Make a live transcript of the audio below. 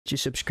Did you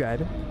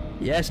subscribe?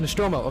 Yes,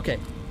 Nostromo. Okay.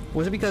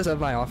 Was it because of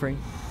my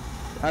offering?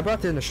 I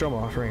brought the Nostromo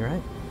offering,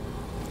 right?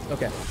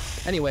 Okay.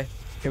 Anyway,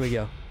 here we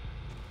go.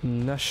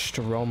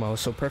 Nostromo.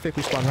 So perfect.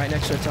 We spawn right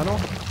next to a tunnel.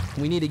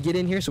 We need to get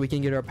in here so we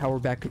can get our power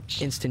back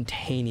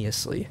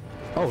instantaneously.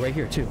 Oh, right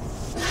here too.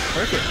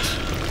 Perfect.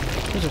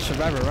 There's a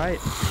survivor right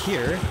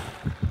here.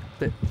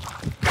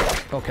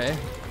 Okay.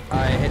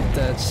 I hit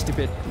the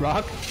stupid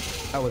rock.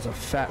 That was a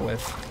fat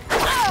whiff.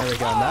 There we go.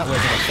 That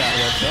wasn't a fat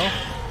whiff though.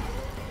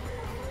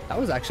 That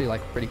was actually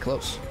like pretty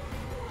close.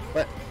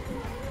 But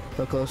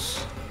so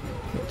close.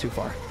 Not too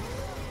far.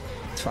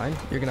 It's fine.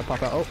 You're gonna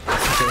pop out. Oh,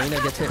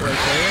 Serena gets hit right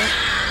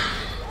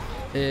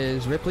there.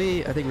 Is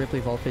Ripley? I think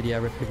Ripley vaulted. Yeah,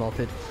 Ripley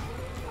vaulted.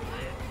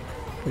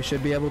 We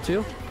should be able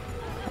to.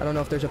 I don't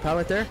know if there's a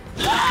pallet there.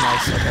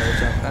 Nice. Okay,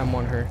 there's a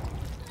M1 her.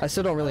 I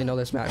still don't really know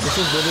this map. This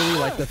is literally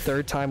like the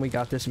 3rd time we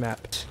got this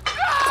map.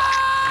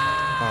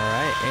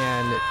 Alright,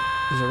 and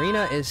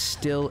Zarina is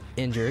still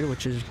injured,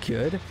 which is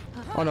good.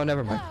 Oh no,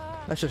 never mind.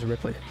 That's just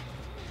Ripley.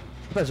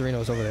 I thought Zarina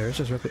was over there. It's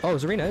just Ripley. Oh,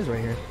 Zarina is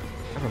right here.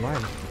 Never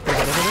mind. Can I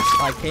get over this?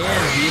 I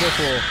can.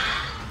 Beautiful.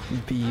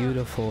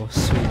 Beautiful.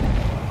 Sweet.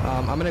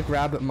 I'm gonna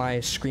grab my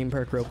scream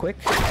perk real quick.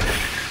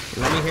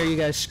 Let me hear you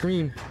guys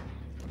scream.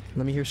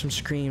 Let me hear some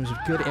screams.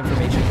 Good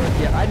information perk.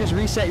 Yeah, I just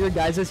reset your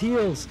guys'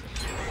 heals.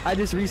 I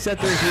just reset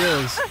their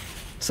heals.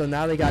 So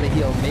now they gotta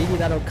heal. Maybe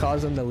that'll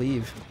cause them to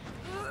leave.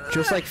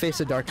 Just like Face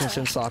of Darkness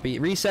and Sloppy.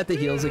 Reset the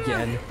heals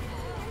again.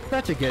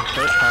 Such a good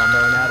perk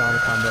combo and add-on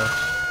combo.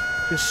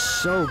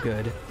 Just so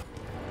good.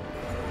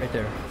 Right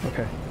there.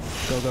 Okay.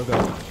 Go, go, go.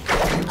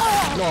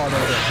 Oh,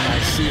 there we go.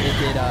 Nice. See,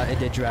 it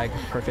did drag.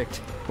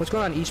 Perfect. What's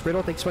going on, East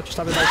Brittle? Thanks so much for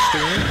stopping by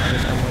stream. I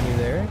just M1 you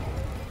there.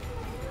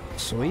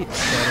 Sweet.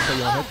 Put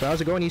you on hook. How's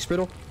it going, East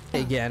Brittle?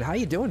 Hey, again. How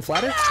you doing,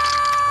 Flatter?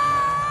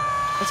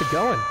 How's it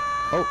going?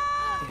 Oh.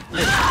 Hey,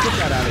 get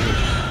that out of here.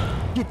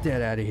 Get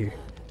that out of here.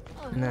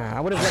 Nah, I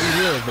would have let you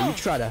live, but you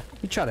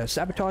try to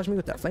sabotage me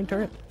with that flame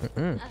turret.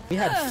 We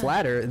had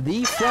Flatter,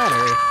 the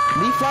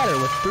Flatter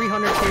with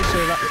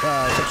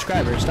 300k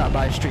subscribers stop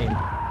by stream.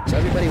 So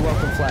everybody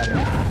welcome Flatter.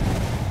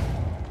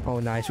 Oh,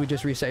 nice. We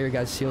just reset your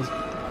guys' heals.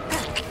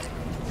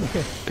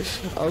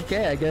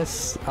 Okay, I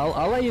guess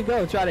I'll let you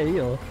go. Try to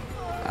heal.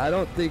 I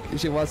don't think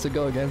she wants to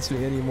go against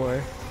me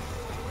anymore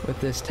with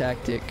this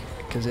tactic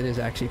because it is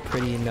actually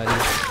pretty nutty.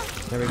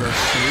 There we go.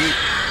 Sweet.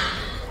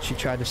 She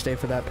tried to stay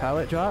for that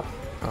pallet drop.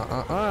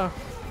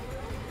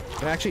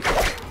 Actually,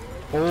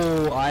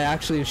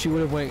 if she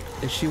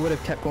would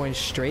have kept going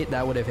straight,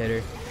 that would have hit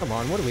her. Come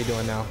on, what are we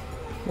doing now?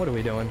 What are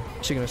we doing?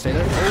 Is she gonna stay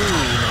there? Oh,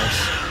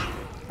 nice.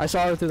 I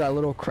saw her through that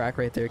little crack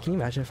right there. Can you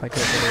imagine if I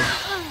could have hit her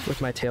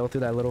with my tail through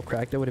that little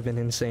crack? That would have been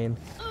insane.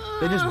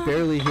 They just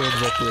barely healed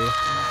Ripley.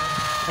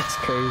 That's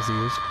crazy.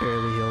 Just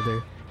barely healed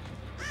her.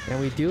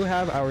 And we do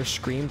have our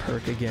scream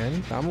perk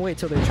again. I'm gonna wait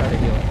till they try to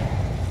heal.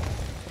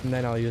 And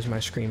then I'll use my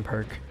scream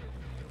perk.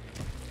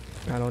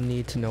 I don't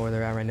need to know where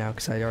they're at right now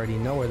because I already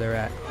know where they're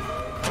at.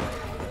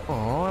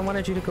 Oh, I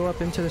wanted you to go up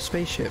into the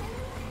spaceship.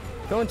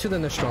 Go into the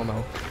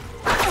Nostromo.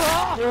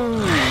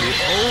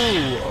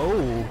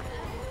 Oh.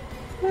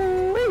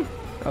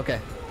 Okay,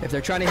 if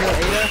they're trying to heal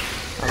Ada,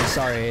 I'm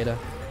sorry, Ada.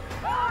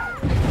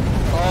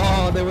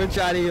 Oh, they were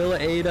trying to heal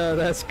Ada.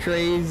 That's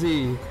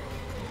crazy.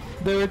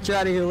 They were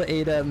trying to heal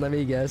Ada, and let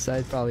me guess,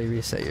 I'd probably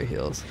reset your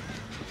heals.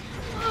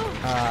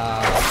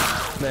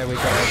 There we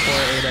go.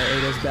 Poor Ada.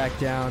 Ada's back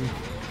down.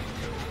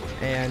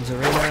 And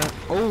Zarina.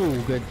 Oh,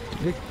 good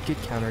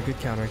counter. Good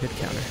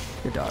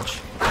dodge.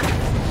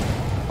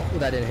 Oh,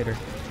 that didn't hit her.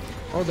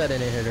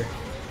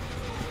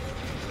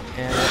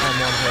 And I'm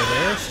one her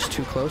there. She's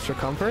too close for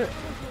comfort.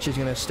 She's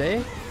gonna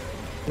stay.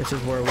 This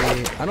is where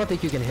I don't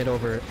think you can hit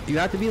over. You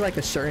have to be like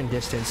a certain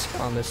distance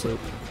on this loop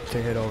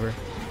to hit over.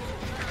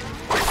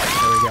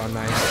 There we go.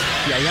 Nice.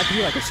 Yeah, you have to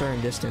be like a certain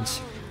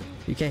distance.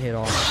 You can't hit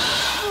all.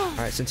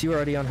 Alright, since you were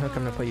already on hook,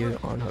 I'm gonna put you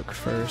on hook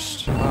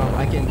first.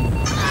 I can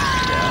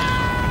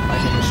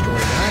destroy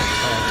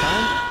that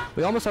time.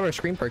 We almost have our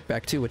scream perk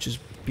back too, which is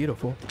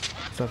beautiful.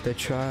 So if they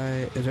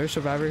try, is there a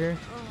survivor here?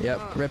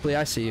 Yep, Ripley,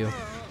 I see you.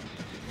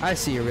 I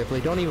see you,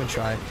 Ripley. Don't even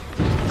try.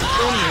 Don't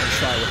even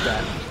try with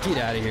that. Get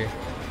out of here.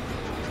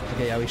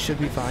 Okay, yeah, we should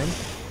be fine.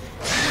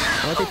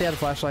 I don't think they have a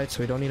flashlight,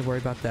 so we don't need to worry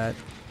about that.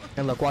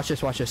 And look, watch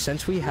this, watch this.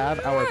 Since we have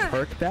our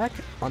perk back,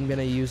 I'm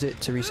gonna use it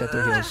to reset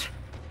their heals.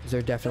 Because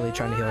they're definitely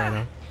trying to heal right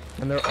now.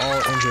 And they're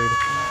all injured.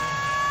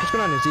 What's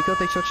going on, Ezekiel?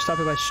 Thanks so much for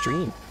stopping by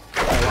stream.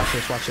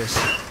 Alright, watch this.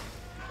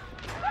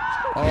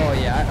 Oh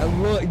yeah,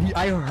 look,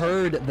 I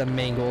heard the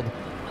mangled,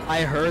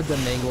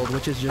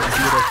 which is just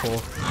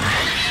beautiful.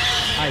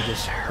 I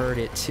just heard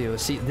it too.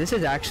 See, this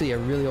is actually a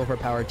really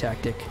overpowered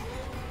tactic.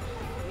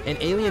 And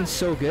Alien's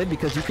so good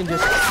because you can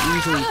just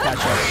easily catch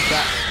up.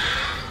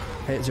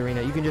 Hey,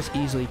 Zarina, you can just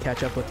easily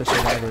catch up with the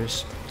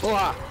survivors.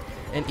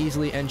 And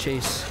easily end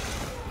chase.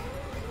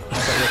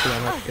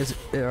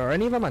 Are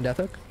any of them on death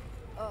hook?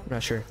 I'm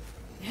not sure.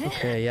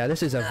 Okay, yeah,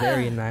 this is a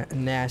very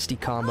nasty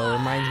combo.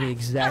 Reminds me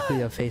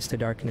exactly of Face to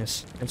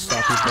Darkness and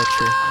Sloppy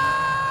Butcher.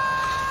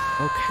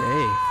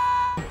 Okay.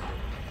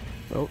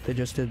 Oh, they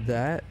just did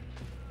that.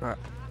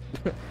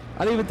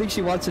 I don't even think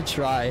she wants to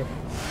try.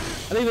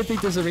 I don't even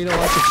think this Zarina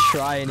wants to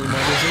try anymore. The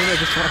Zarina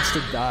just wants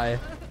to die.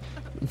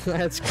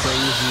 That's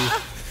crazy.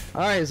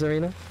 Alright,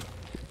 Zarina.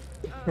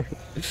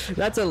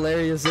 That's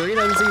hilarious.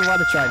 Zarina doesn't even want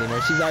to try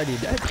anymore. She's already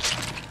dead.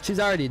 She's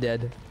already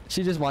dead.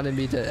 She just wanted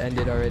me to end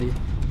it already.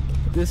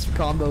 This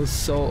combo is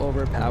so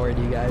overpowered,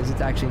 you guys.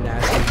 It's actually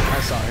nasty. I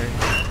saw her.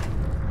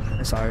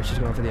 I saw her. She's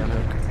going for the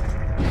unhook.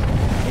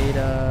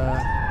 Ada.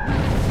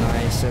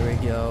 Nice. There we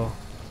go.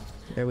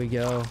 There we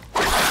go.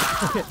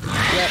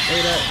 Yep,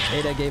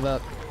 Ada gave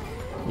up.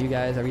 You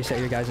guys, I reset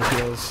your guys'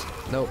 heals.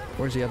 Nope.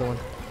 Where's the other one?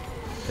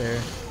 There.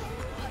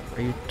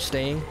 Are you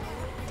staying?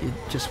 You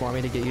just want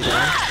me to get you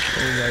down?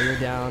 There you go. You're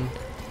down.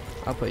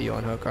 I'll put you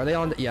on hook. Are they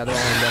on? Yeah, they're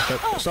all on death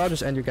hook. So I'll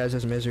just end your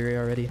guys' misery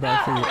already.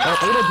 Back for you. Oh,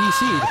 Ada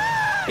DC'd.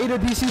 Ada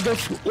DC'd.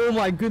 That's, oh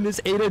my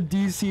goodness. Ada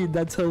DC'd.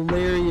 That's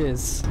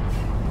hilarious.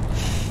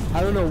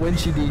 I don't know when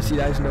she DC'd.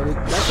 I just noticed.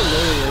 That's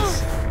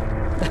hilarious.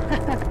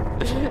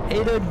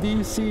 Ada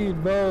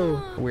DC'd,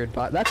 bro. Weird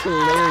bot. That's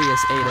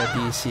hilarious. Ada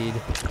DC'd.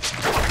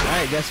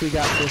 Alright, guess we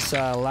got this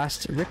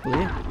last Ripley.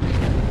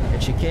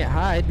 And she can't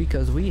hide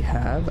because we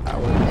have our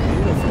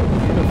beautiful.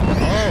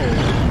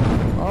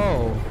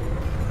 Oh.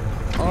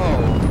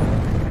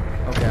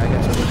 Okay, I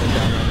guess I'll put them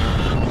down right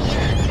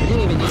now. We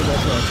didn't even need to go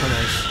for our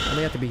tunnels.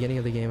 Only at the beginning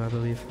of the game, I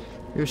believe.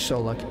 You're so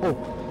lucky. Oh,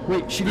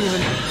 wait, she didn't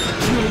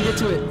even get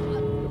to it.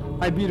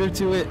 I beat her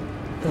to it.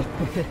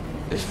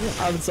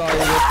 I'm sorry,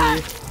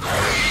 Ripley.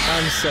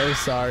 I'm so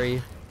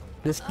sorry.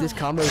 This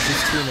combo is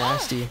just too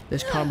nasty.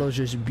 This combo is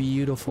just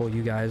beautiful,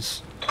 you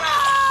guys.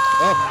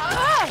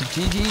 Oh,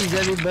 GG's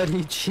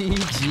everybody.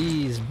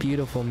 GG's.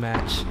 Beautiful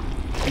match.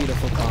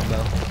 Beautiful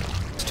combo.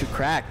 It's too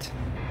cracked.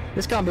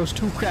 This combo's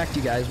too cracked,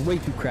 you guys. Way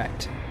too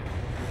cracked.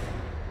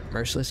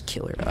 Merciless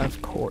killer, of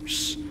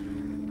course.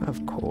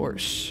 Of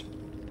course.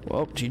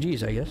 Well,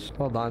 GG's, I guess.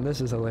 Hold on,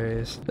 this is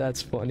hilarious.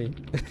 That's funny.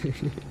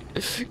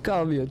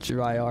 Call me a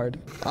tryhard.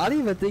 I don't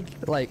even think,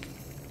 like...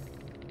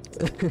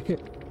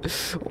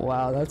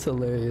 Wow, that's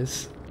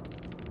hilarious.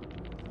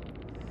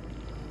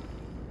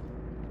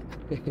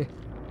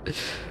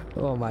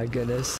 Oh my goodness.